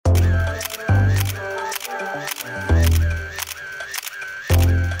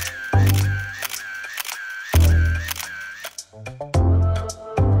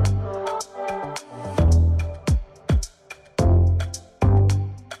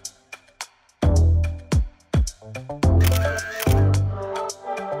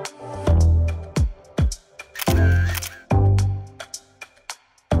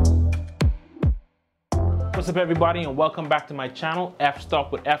What's up everybody, and welcome back to my channel,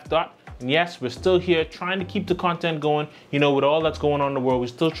 F-Stop with F. And yes, we're still here trying to keep the content going. You know, with all that's going on in the world, we're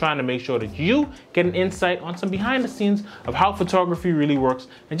still trying to make sure that you get an insight on some behind the scenes of how photography really works,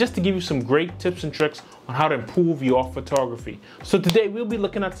 and just to give you some great tips and tricks on how to improve your photography. So today we'll be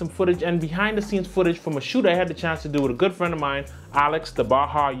looking at some footage and behind the scenes footage from a shoot I had the chance to do with a good friend of mine, Alex, the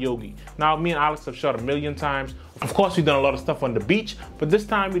BahaYogi. Now, me and Alex have shot a million times. Of course, we've done a lot of stuff on the beach, but this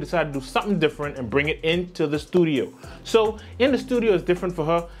time we decided to do something different and bring it into the studio. So in the studio is different for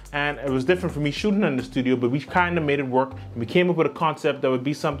her, and it was different for me shooting in the studio, but we kind of made it work, and we came up with a concept that would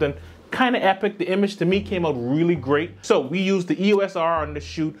be something kind of epic. The image to me came out really great. So we used the EOS R on the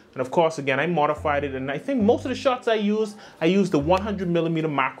shoot, and of course, again, I modified it, and I think most of the shots I used the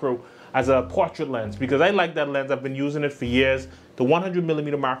 100mm macro as a portrait lens because I like that lens. I've been using it for years. The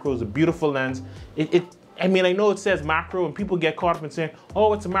 100mm macro is a beautiful lens. I mean, I know it says macro and people get caught up in saying,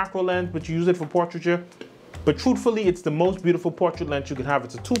 oh, it's a macro lens, but you use it for portraiture. But truthfully, it's the most beautiful portrait lens you can have.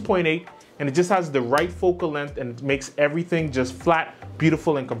 It's a 2.8 and it just has the right focal length and it makes everything just flat,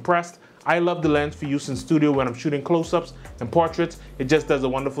 beautiful and compressed. I love the lens for use in studio when I'm shooting close-ups and portraits. It just does a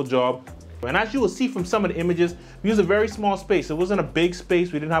wonderful job. And as you will see from some of the images, we used a very small space. It wasn't a big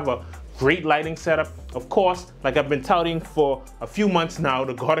space. We didn't have a great lighting setup. Of course, like I've been touting for a few months now,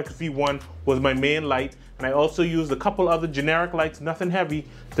 the Godox V1 was my main light. And I also used a couple other generic lights, nothing heavy,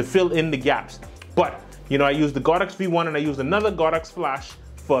 to fill in the gaps. But, you know, I used the Godox V1 and I used another Godox flash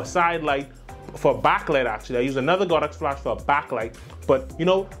for a side light, for a backlight actually. I used another Godox flash for a backlight. But, you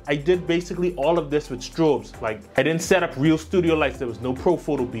know, I did basically all of this with strobes. Like, I didn't set up real studio lights. There was no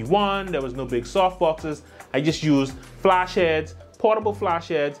Profoto B1, there was no big softboxes. I just used flash heads, portable flash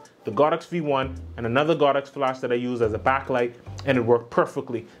heads, the Godox V1, and another Godox flash that I use as a backlight, and it worked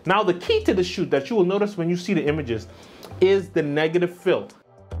perfectly. Now, the key to the shoot that you will notice when you see the images is the negative fill.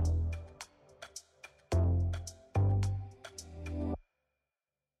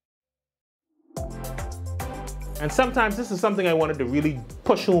 And sometimes this is something I wanted to really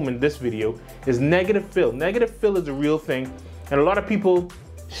push home in this video, is negative fill. Negative fill is a real thing, and a lot of people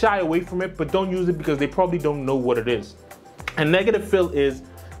shy away from it, but don't use it because they probably don't know what it is. And negative fill is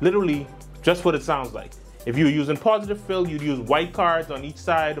literally just what it sounds like. If you're using positive fill, you'd use white cards on each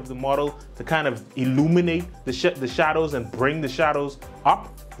side of the model to kind of illuminate the shadows and bring the shadows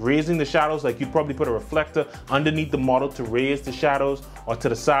up, raising the shadows. Like you'd probably put a reflector underneath the model to raise the shadows, or to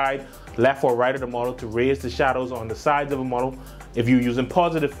the side, left or right of the model to raise the shadows on the sides of a model if you're using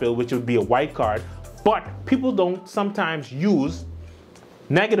positive fill, which would be a white card. But people don't sometimes use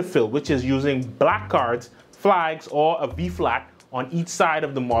negative fill, which is using black cards, flags, or a V-flat on each side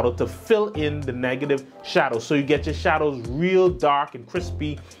of the model to fill in the negative shadows. So you get your shadows real dark and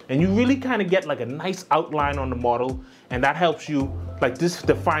crispy, and you really kind of get like a nice outline on the model, and that helps you like this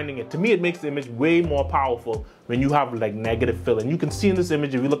defining it. To me, it makes the image way more powerful when you have like negative fill. And you can see in this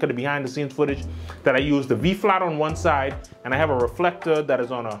image, if you look at the behind the scenes footage, that I used the V-flat on one side, and I have a reflector that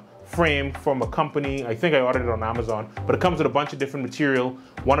is on a frame from a company. I think I ordered it on Amazon, but it comes with a bunch of different material.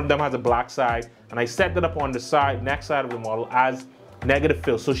 One of them has a black side, and I set that up on the side, next side of the model as negative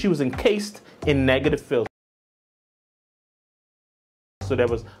fill. So she was encased in negative fill. So there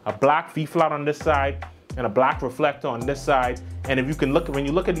was a black V-flat on this side and a black reflector on this side. And if you can look, when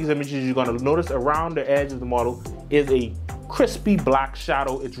you look at these images, you're gonna notice around the edge of the model is a crispy black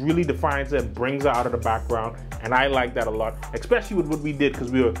shadow. It really defines it and brings it out of the background. And I like that a lot, especially with what we did,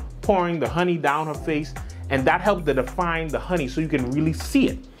 because we were pouring the honey down her face, and that helped to define the honey so you can really see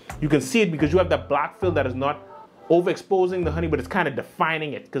it. You can see it because you have that black fill that is not overexposing the honey, but it's kind of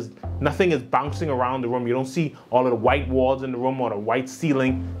defining it because nothing is bouncing around the room. You don't see all of the white walls in the room or the white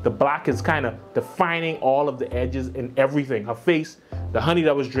ceiling. The black is kind of defining all of the edges and everything. Her face, the honey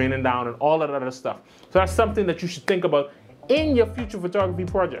that was draining down, and all that other stuff. So that's something that you should think about in your future photography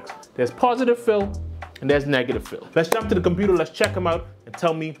projects. There's positive fill and there's negative fill. Let's jump to the computer, let's check them out, and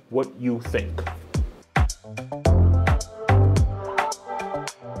tell me what you think.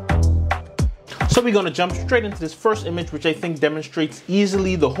 So we're gonna jump straight into this first image, which I think demonstrates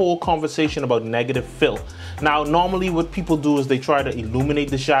easily the whole conversation about negative fill. Now, normally what people do is they try to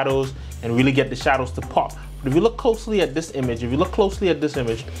illuminate the shadows and really get the shadows to pop. But if you look closely at this image,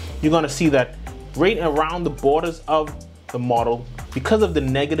 you're gonna see that right around the borders of the model, because of the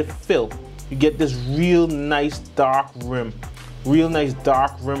negative fill, you get this real nice dark rim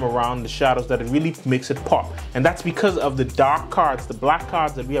around the shadows that it really makes it pop. And that's because of the dark cards, the black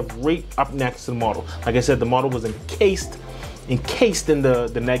cards that we have right up next to the model. Like I said, the model was encased in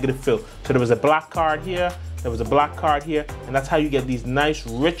the negative fill. So there was a black card here, there was a black card here, and that's how you get these nice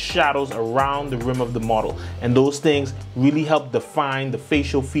rich shadows around the rim of the model. And those things really help define the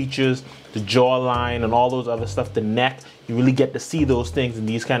facial features, the jawline, and all those other stuff, the neck. You really get to see those things in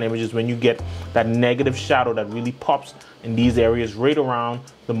these kind of images when you get that negative shadow that really pops in these areas right around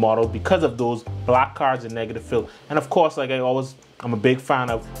the model because of those black cards and negative fill. And of course, like I'm a big fan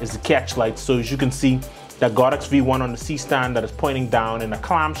of, is the catch lights. So as you can see, that Godox V1 on the C-stand that is pointing down in a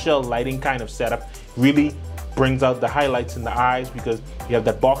clamshell lighting kind of setup really brings out the highlights in the eyes, because you have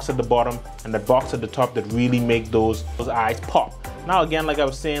that box at the bottom and that box at the top that really make those eyes pop. Now again, like I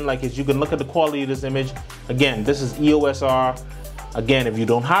was saying, like as you can look at the quality of this image, again, this is EOS R. Again, if you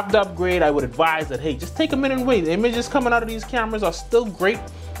don't have the upgrade, I would advise that, hey, just take a minute and wait. The images coming out of these cameras are still great,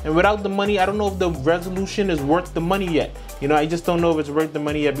 and without the money, I don't know if the resolution is worth the money yet. You know, I just don't know if it's worth the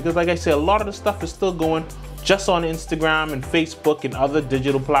money yet, because like I said, a lot of the stuff is still going just on Instagram and Facebook and other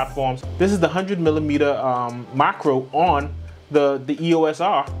digital platforms. This is the 100mm macro on the EOS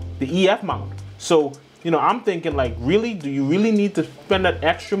R, the EF mount. So, you know, I'm thinking like, really, do you really need to spend that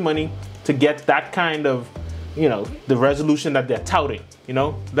extra money to get that kind of, you know, the resolution that they're touting? You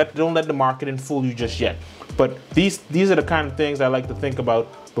know, don't let the marketing fool you just yet. But these are the kind of things I like to think about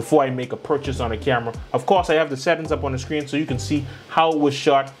before I make a purchase on a camera. Of course, I have the settings up on the screen so you can see how it was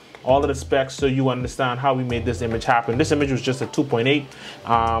shot, all of the specs, so you understand how we made this image happen. This image was just a 2.8,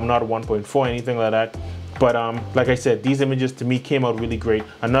 not a 1.4, anything like that. But like I said, these images to me came out really great.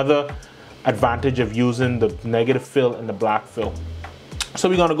 Another advantage of using the negative fill and the black fill. So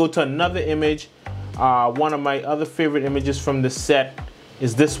we're gonna go to another image. One of my other favorite images from this set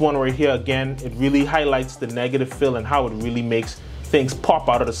is this one right here. Again, it really highlights the negative fill and how it really makes things pop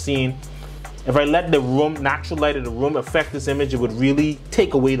out of the scene. If I let the room, natural light of the room affect this image, it would really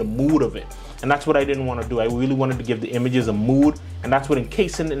take away the mood of it. And that's what I didn't want to do. I really wanted to give the images a mood, and that's what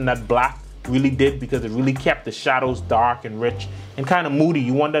encasing it in that black really did, because it really kept the shadows dark and rich and kind of moody.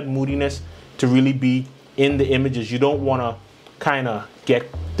 You want that moodiness to really be in the images. You don't want to kind of get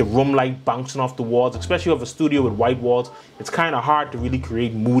the room light bouncing off the walls, especially if a studio with white walls. It's kind of hard to really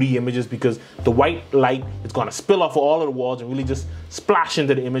create moody images because the white light is going to spill off of all of the walls and really just splash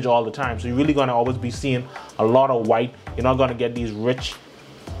into the image all the time. So you're really going to always be seeing a lot of white. You're not going to get these rich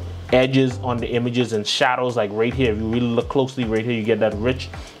edges on the images and shadows like right here. If you really look closely right here, you get that rich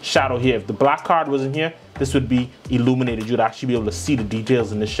shadow here. If the black card wasn't here, this would be illuminated. You'd actually be able to see the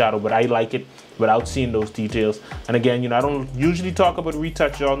details in the shadow, but I like it without seeing those details. And again, you know, I don't usually talk about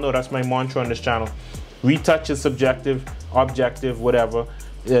retouch. Y'all know that's my mantra on this channel. Retouch is subjective, objective, whatever.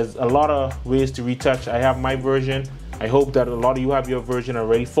 There's a lot of ways to retouch. I have my version. I hope that a lot of you have your version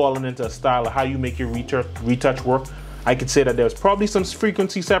already, fallen into a style of how you make your retouch work. I could say that there's probably some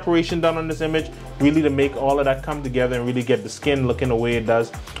frequency separation done on this image, really to make all of that come together and really get the skin looking the way it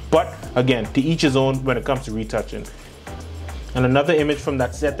does. But again, to each his own when it comes to retouching. And another image from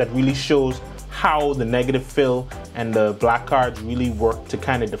that set that really shows how the negative fill and the black cards really work to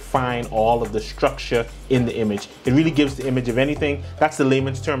kind of define all of the structure in the image. It really gives the image, if anything, that's the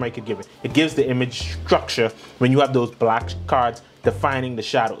layman's term I could give it. It gives the image structure when you have those black cards defining the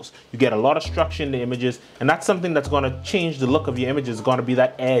shadows. You get a lot of structure in the images, and that's something that's going to change the look of your images. It's going to be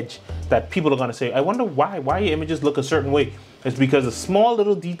that edge that people are going to say, I wonder why your images look a certain way. It's because of small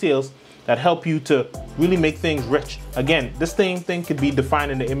little details that help you to really make things rich. Again, this thing could be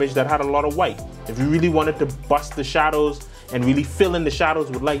defined in the image that had a lot of white. If you really wanted to bust the shadows and really fill in the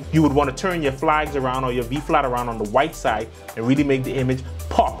shadows with light, you would want to turn your flags around or your V-flat around on the white side and really make the image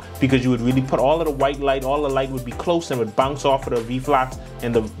pop, because you would really put all of the white light, all the light would be close and would bounce off of the V-flats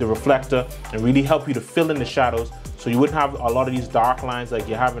and the reflector and really help you to fill in the shadows. So you wouldn't have a lot of these dark lines like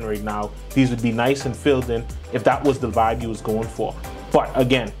you're having right now. These would be nice and filled in if that was the vibe you was going for. But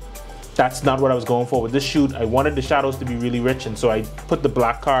again, that's not what I was going for with this shoot. I wanted the shadows to be really rich, and so I put the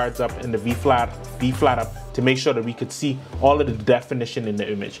black cards up and the V-flat up to make sure that we could see all of the definition in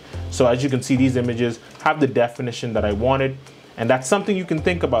the image. So as you can see, these images have the definition that I wanted, and that's something you can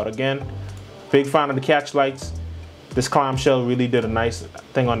think about. Again, big fan of the catch lights. This clamshell really did a nice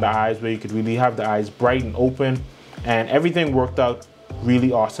thing on the eyes where you could really have the eyes bright and open, and everything worked out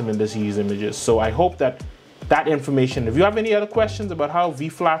really awesome in these images. So I hope that information, if you have any other questions about how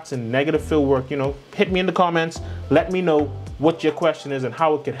V-flats and negative fill work, you know, hit me in the comments. Let me know what your question is and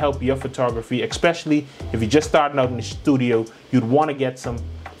how it could help your photography, especially if you're just starting out in the studio. You'd want to get some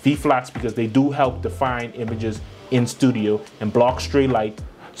V-flats because they do help define images in studio and block stray light.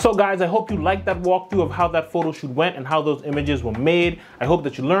 So guys, I hope you liked that walkthrough of how that photo shoot went and how those images were made. I hope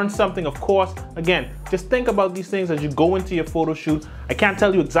that you learned something. Of course, again, just think about these things as you go into your photo shoot. I can't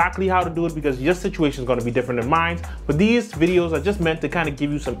tell you exactly how to do it because your situation is going to be different than mine, but these videos are just meant to kind of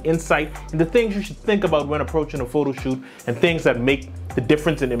give you some insight into things you should think about when approaching a photo shoot and things that make the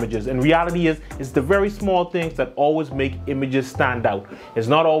difference in images. And reality is, it's the very small things that always make images stand out. It's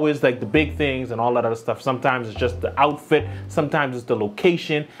not always like the big things and all that other stuff. Sometimes it's just the outfit, sometimes it's the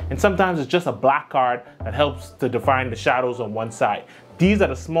location, and sometimes it's just a black card that helps to define the shadows on one side. These are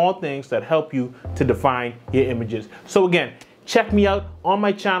the small things that help you to define your images. So again, check me out on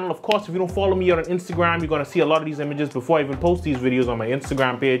my channel. Of course, if you don't follow me out on Instagram, you're gonna see a lot of these images before I even post these videos on my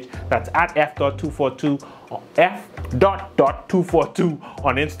Instagram page. That's at f.242, f.242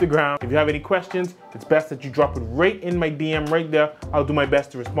 on Instagram. If you have any questions, it's best that you drop it right in my DM right there. I'll do my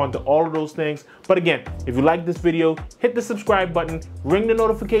best to respond to all of those things. But again, if you like this video, hit the subscribe button, ring the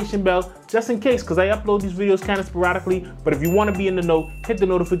notification bell, just in case, because I upload these videos kind of sporadically. But if you want to be in the know, hit the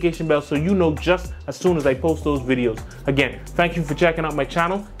notification bell so you know just as soon as I post those videos. Again, thank you for checking out my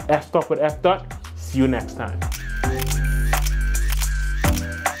channel, F Talk with F Dot. See you next time.